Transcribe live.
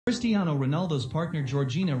Cristiano Ronaldo's partner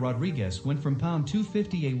Georgina Rodriguez went from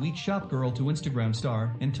 £250 a week shop girl to Instagram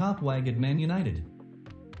star and top wag at Man United.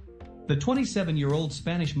 The 27-year-old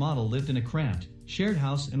Spanish model lived in a cramped, shared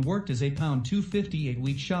house and worked as a £250 a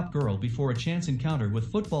week shop girl before a chance encounter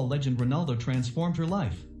with football legend Ronaldo transformed her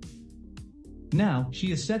life. Now,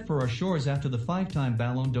 she is set for our shores after the five-time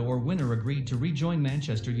Ballon d'Or winner agreed to rejoin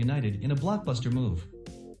Manchester United in a blockbuster move.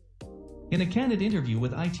 In a candid interview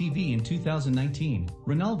with ITV in 2019,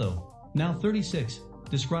 Ronaldo, now 36,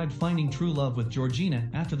 described finding true love with Georgina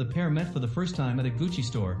after the pair met for the first time at a Gucci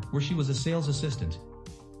store where she was a sales assistant.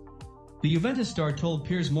 The Juventus star told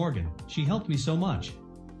Piers Morgan, "She helped me so much.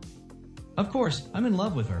 Of course, I'm in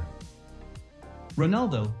love with her."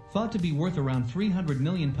 Ronaldo, thought to be worth around £300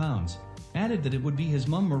 million, added that it would be his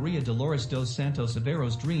mum Maria Dolores dos Santos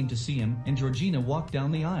Avero's dream to see him and Georgina walk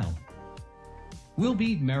down the aisle. "We'll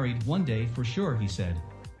be married one day for sure," he said.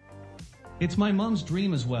 "It's my mum's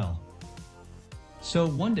dream as well. So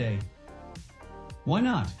one day. Why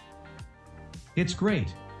not? It's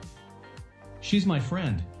great. She's my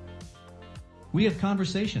friend. We have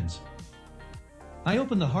conversations. I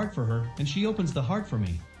open the heart for her and she opens the heart for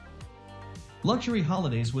me. Luxury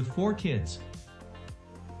holidays with 4 kids."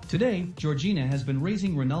 Today, Georgina has been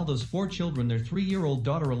raising Ronaldo's 4 children, their 3-year-old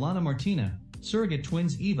daughter Alana Martina, surrogate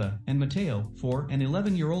twins Eva and Matteo, 4 and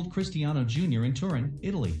 11-year-old Cristiano Jr. in Turin,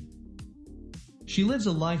 Italy. She lives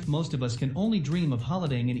a life most of us can only dream of,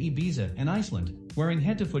 holidaying in Ibiza and Iceland, wearing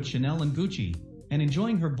head-to-foot Chanel and Gucci, and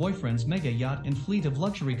enjoying her boyfriend's mega yacht and fleet of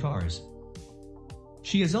luxury cars.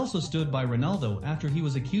 She has also stood by Ronaldo after he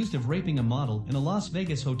was accused of raping a model in a Las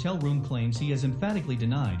Vegas hotel room, claims he has emphatically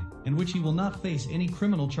denied, and which he will not face any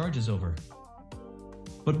criminal charges over.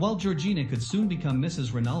 But while Georgina could soon become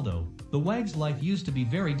Mrs. Ronaldo, the wag's life used to be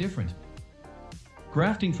very different.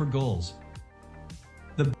 Grafting for goals.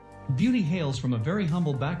 The beauty hails from a very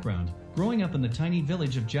humble background, growing up in the tiny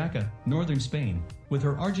village of Jaca, northern Spain, with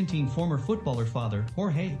her Argentine former footballer father,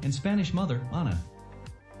 Jorge, and Spanish mother, Ana.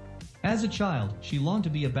 As a child, she longed to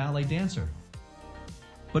be a ballet dancer.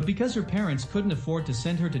 But because her parents couldn't afford to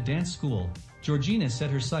send her to dance school, Georgina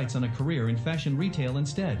set her sights on a career in fashion retail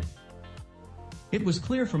instead. It was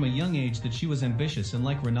clear from a young age that she was ambitious, and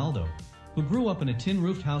like Ronaldo, who grew up in a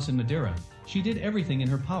tin-roofed house in Madeira, she did everything in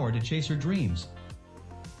her power to chase her dreams.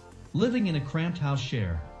 Living in a cramped house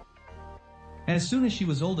share. As soon as she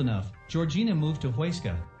was old enough, Georgina moved to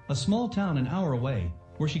Huesca, a small town an hour away,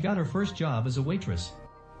 where she got her first job as a waitress.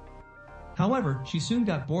 However, she soon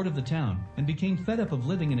got bored of the town and became fed up of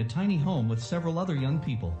living in a tiny home with several other young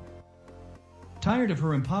people. Tired of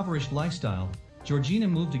her impoverished lifestyle, Georgina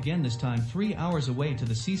moved again, this time 3 hours away to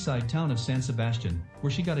the seaside town of San Sebastian, where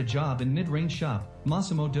she got a job in mid-range shop,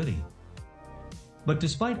 Massimo Dutti. But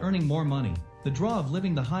despite earning more money, the draw of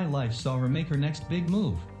living the high life saw her make her next big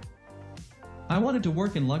move. "I wanted to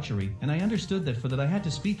work in luxury, and I understood that for that I had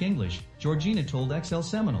to speak English," Georgina told XL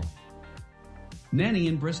Seminole. Nanny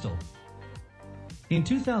in Bristol. In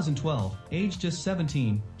 2012, aged just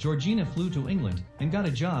 17, Georgina flew to England and got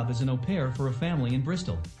a job as an au pair for a family in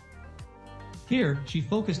Bristol. Here, she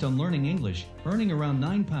focused on learning English, earning around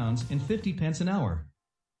 £9.50 an hour.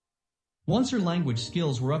 Once her language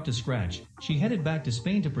skills were up to scratch, she headed back to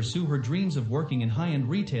Spain to pursue her dreams of working in high-end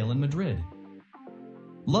retail in Madrid.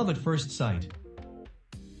 Love at first sight.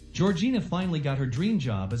 Georgina finally got her dream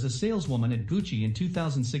job as a saleswoman at Gucci in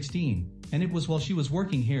 2016, and it was while she was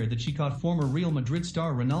working here that she caught former Real Madrid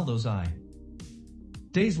star Ronaldo's eye.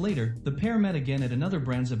 Days later, the pair met again at another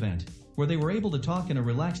brand's event, where they were able to talk in a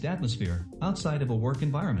relaxed atmosphere, outside of a work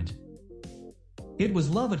environment. It was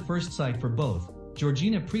love at first sight for both,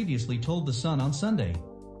 Georgina previously told The Sun on Sunday.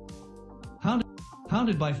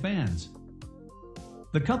 Hounded by fans.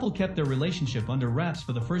 The couple kept their relationship under wraps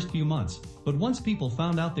for the first few months, but once people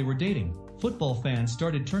found out they were dating, football fans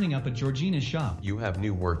started turning up at Georgina's shop. "You have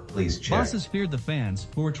new work, please check." Bosses feared the fans,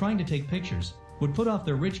 who were trying to take pictures, would put off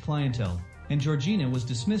their rich clientele, and Georgina was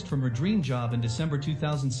dismissed from her dream job in December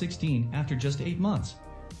 2016 after just 8 months.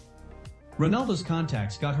 Ronaldo's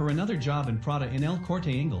contacts got her another job in Prada in El Corte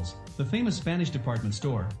Inglés, the famous Spanish department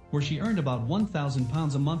store, where she earned about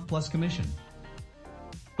 £1,000 a month plus commission.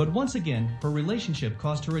 But once again, her relationship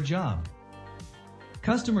cost her a job.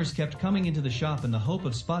 Customers kept coming into the shop in the hope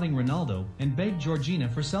of spotting Ronaldo and begged Georgina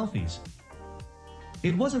for selfies.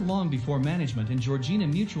 It wasn't long before management and Georgina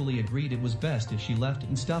mutually agreed it was best if she left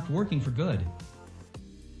and stopped working for good.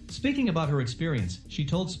 Speaking about her experience, she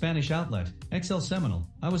told Spanish outlet, XL Seminole,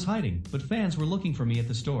 "I was hiding, but fans were looking for me at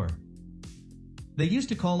the store. They used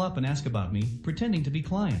to call up and ask about me, pretending to be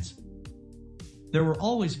clients. There were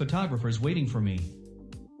always photographers waiting for me.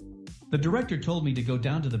 The director told me to go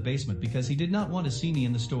down to the basement because he did not want to see me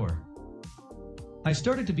in the store. I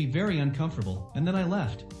started to be very uncomfortable, and then I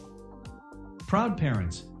left. Proud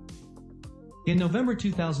parents. In November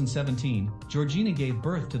 2017, Georgina gave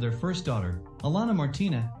birth to their first daughter, Alana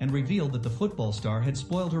Martina, and revealed that the football star had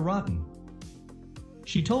spoiled her rotten.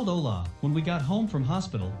 She told Ola, when we got home from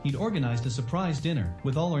hospital, he'd organized a surprise dinner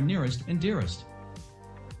with all our nearest and dearest.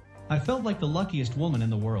 I felt like the luckiest woman in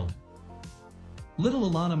the world. Little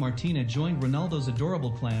Alana Martina joined Ronaldo's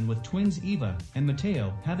adorable clan with twins Eva and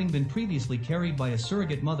Matteo, having been previously carried by a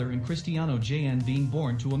surrogate mother, and Cristiano JN being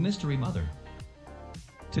born to a mystery mother.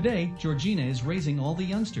 Today, Georgina is raising all the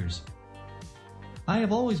youngsters. I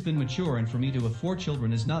have always been mature, and for me to have 4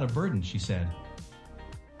 children is not a burden, she said.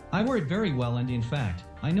 I wear it very well, and in fact,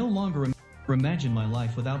 I no longer imagine my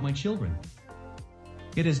life without my children.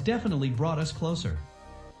 It has definitely brought us closer.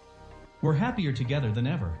 We're happier together than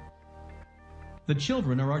ever. The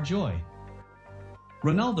children are our joy.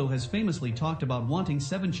 Ronaldo has famously talked about wanting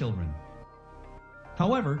 7 children.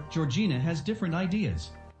 However, Georgina has different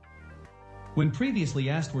ideas. When previously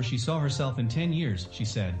asked where she saw herself in 10 years, she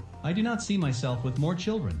said, "I do not see myself with more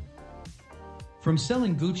children. From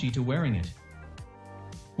selling Gucci to wearing it."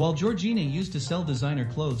 While Georgina used to sell designer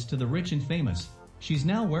clothes to the rich and famous, she's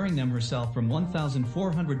now wearing them herself, from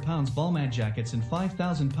 £1,400 Balmain jackets and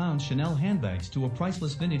 £5,000 Chanel handbags to a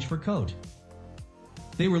priceless vintage fur coat.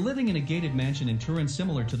 They were living in a gated mansion in Turin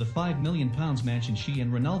similar to the £5 million mansion she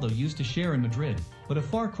and Ronaldo used to share in Madrid, but a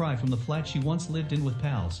far cry from the flat she once lived in with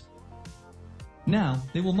pals. Now,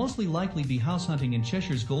 they will mostly likely be house hunting in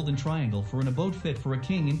Cheshire's Golden Triangle for an abode fit for a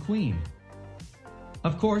king and queen.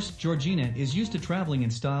 Of course, Georgina is used to traveling in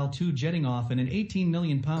style too, jetting off in an £18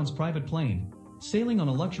 million private plane, sailing on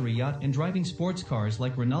a luxury yacht, and driving sports cars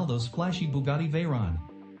like Ronaldo's flashy Bugatti Veyron.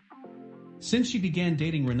 Since she began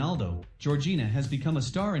dating Ronaldo, Georgina has become a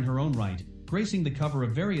star in her own right, gracing the cover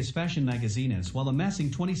of various fashion magazines while amassing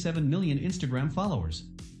 27 million Instagram followers.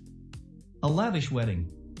 A lavish wedding.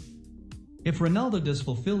 If Ronaldo does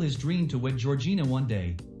fulfill his dream to wed Georgina one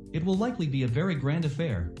day, it will likely be a very grand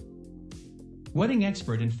affair. Wedding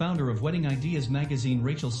expert and founder of Wedding Ideas magazine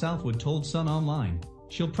Rachel Southwood told Sun Online,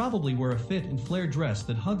 she'll probably wear a fit and flare dress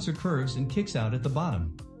that hugs her curves and kicks out at the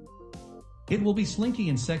bottom. It will be slinky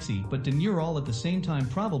and sexy but demure all at the same time,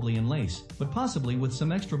 probably in lace, but possibly with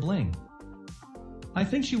some extra bling. I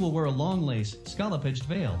think she will wear a long lace, scallop-edged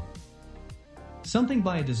veil. Something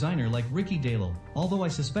by a designer like Ricky Dalo, although I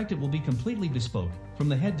suspect it will be completely bespoke, from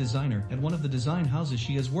the head designer at one of the design houses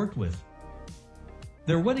she has worked with.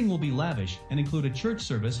 Their wedding will be lavish and include a church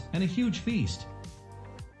service and a huge feast.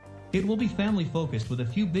 It will be family-focused with a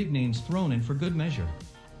few big names thrown in for good measure.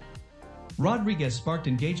 Rodriguez sparked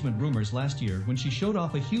engagement rumors last year when she showed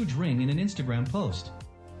off a huge ring in an Instagram post.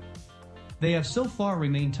 They have so far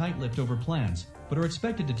remained tight-lipped over plans, but are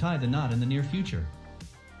expected to tie the knot in the near future.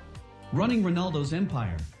 Running Ronaldo's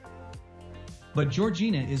empire. But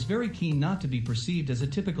Georgina is very keen not to be perceived as a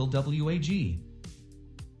typical WAG.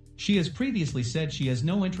 She has previously said she has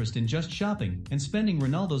no interest in just shopping and spending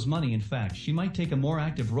Ronaldo's money. In fact, she might take a more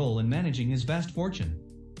active role in managing his vast fortune.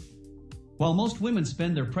 While most women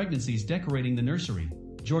spend their pregnancies decorating the nursery,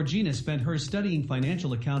 Georgina spent hers studying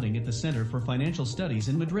financial accounting at the Center for Financial Studies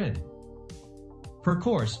in Madrid. Her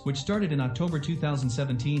course, which started in October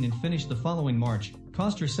 2017 and finished the following March,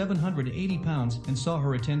 cost her £780 and saw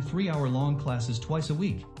her attend 3-hour-long classes twice a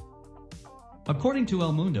week. According to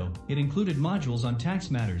El Mundo, it included modules on tax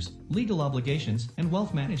matters, legal obligations, and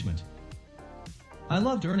wealth management. I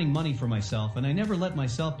loved earning money for myself, and I never let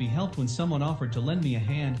myself be helped when someone offered to lend me a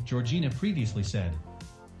hand, Georgina previously said.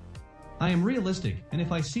 I am realistic, and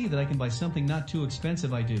if I see that I can buy something not too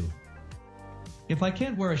expensive, I do. If I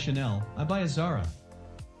can't wear a Chanel, I buy a Zara.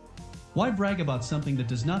 Why brag about something that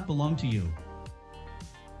does not belong to you?